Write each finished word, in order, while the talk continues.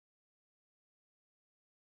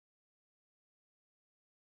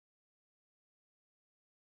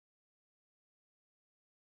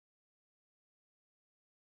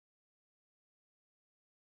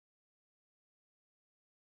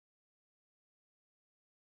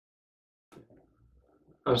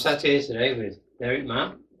I'm sat here today with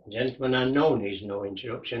Mapp, a gentleman I know needs no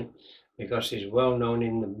introduction because he's well known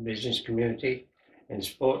in the business community, in the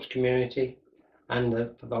sports community, and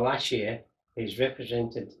for the last year he's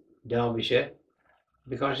represented Derbyshire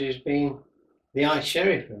because he's been the High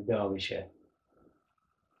Sheriff of Derbyshire.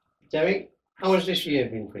 Derek, how has this year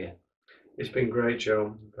been for you? It's been great,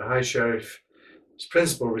 Joe. The High Sheriff's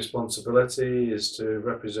principal responsibility is to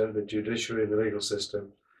represent the judiciary and the legal system.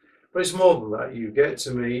 But it's more than that. You get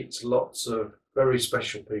to meet lots of very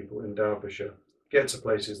special people in Derbyshire, get to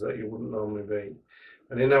places that you wouldn't normally be.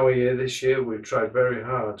 And in our year this year, we've tried very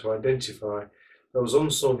hard to identify those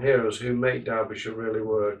unsung heroes who make Derbyshire really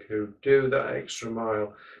work, who do that extra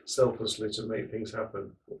mile selflessly to make things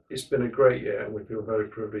happen. It's been a great year and we feel very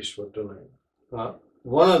privileged to have done it. Well,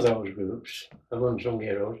 one of those groups of unsung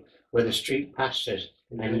heroes were the street pastors,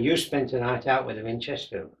 and you spent a night out with them in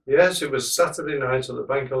Chesterfield. Yes, it was Saturday night of the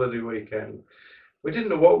bank holiday weekend. We didn't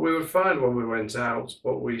know what we would find when we went out,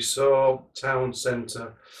 but we saw town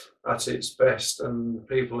centre at its best and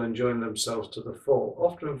people enjoying themselves to the full,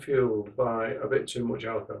 often fueled by a bit too much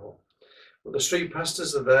alcohol. But the street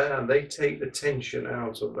pastors are there and they take the tension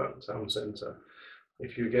out of that town centre.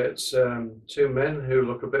 If you get two men who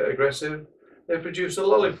look a bit aggressive, they produce a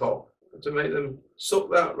lollipop to make them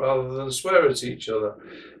suck that rather than swear at each other.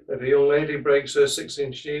 If a young lady breaks her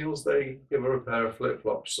 6-inch heels, they give her a pair of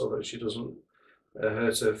flip-flops so that she doesn't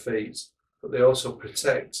hurt her feet. But they also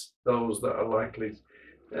protect those that are likely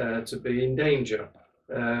to be in danger.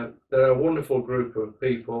 They're a wonderful group of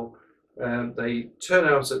people. They turn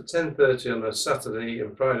out at 10:30 on a Saturday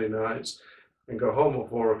and Friday nights and go home at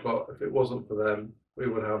 4 o'clock. If it wasn't for them, we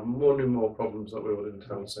would have many more problems than we would in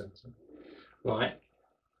town centre. Right.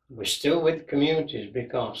 We're still with communities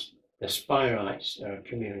because the Spyrites are a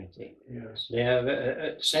community. Yes. They have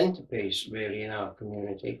a centrepiece really in our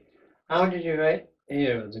community. How did you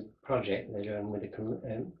hear of the project they're doing with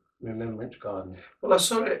the Remembrance Garden? Well, I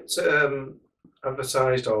saw it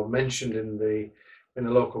advertised or mentioned in the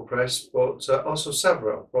local press, but also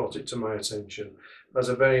Savra brought it to my attention as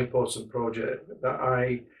a very important project that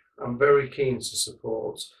I am very keen to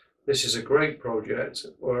support. This is a great project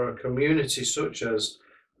where a community such as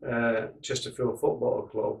Chesterfield Football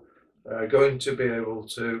Club are going to be able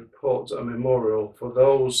to put a memorial for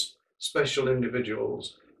those special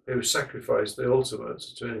individuals who sacrificed the ultimate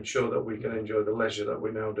to ensure that we can enjoy the leisure that we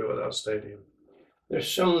now do at that stadium.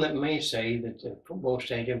 There's some that may say that the football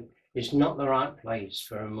stadium is not the right place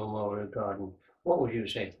for a memorial garden. What would you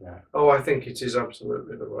say to that? Oh, I think it is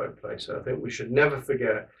absolutely the right place. I think we should never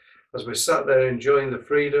forget, as we sat there enjoying the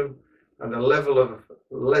freedom and the level of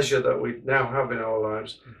leisure that we now have in our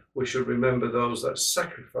lives, we should remember those that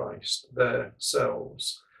sacrificed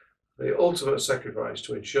themselves, the ultimate sacrifice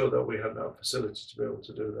to ensure that we had that facility to be able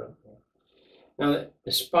to do that. Now,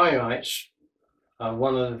 the Spyrites are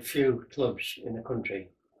one of the few clubs in the country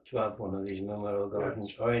to have one of these memorial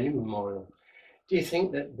gardens, or any memorial. Do you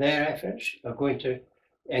think that their efforts are going to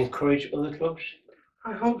encourage other clubs?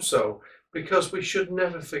 I hope so, because we should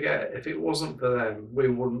never forget, if it wasn't for them, we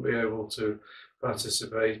wouldn't be able to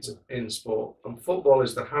participate in sport. And football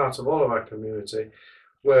is the heart of all of our community.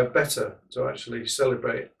 We're better to actually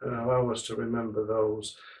celebrate and allow us to remember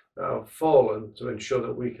those that have fallen to ensure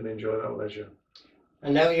that we can enjoy that leisure.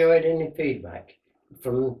 And have you had any feedback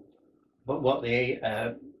from what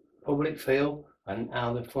the public feel and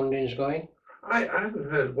how the funding is going? I haven't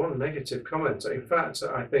heard one negative comment. In fact,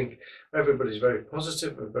 I think everybody's very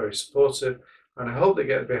positive and very supportive, and I hope they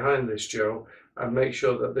get behind this, Joe, and make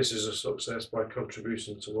sure that this is a success by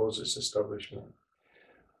contributing towards its establishment.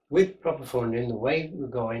 With proper funding, the way we're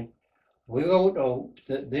going, we would hope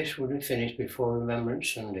that this would be finished before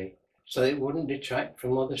Remembrance Sunday, so it wouldn't detract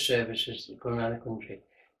from other services that come around the country.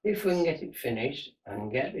 If we can get it finished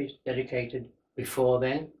and get it dedicated before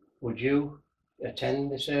then, would you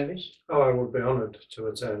attend the service? Oh, I would be honoured to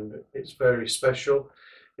attend. It's very special.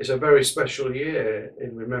 It's a very special year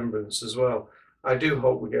in remembrance as well. I do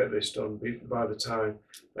hope we get this done by the time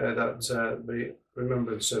that the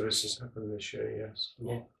remembrance services happen this year, yes.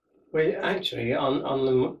 Yeah. Well, actually,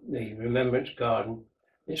 on the Remembrance Garden,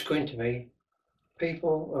 it's going to be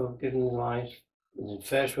people who have given their lives in the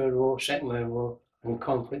First World War, Second World War, and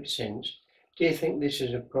conflict since. Do you think this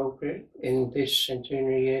is appropriate in this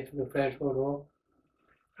centenary year for the First World War?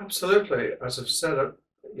 Absolutely. As I've said,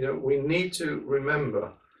 we need to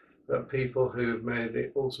remember that people who've made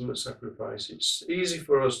the ultimate sacrifice. It's easy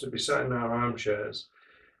for us to be sat in our armchairs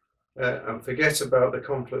and forget about the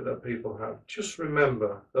conflict that people have. Just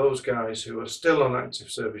remember those guys who are still on active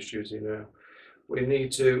service duty now. We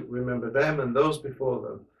need to remember them and those before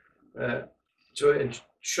them to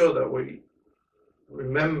ensure that we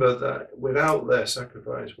remember that without their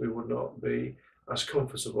sacrifice, we would not be as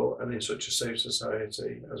comfortable and in such a safe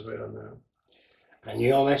society as we are now. And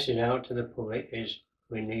your message out to the public is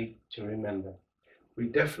we need to remember. We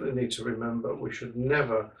definitely need to remember. We should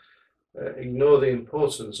never ignore the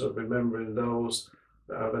importance of remembering those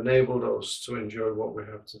that have enabled us to enjoy what we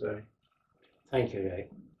have today. Thank you, Ray.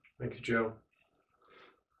 Thank you, Joe.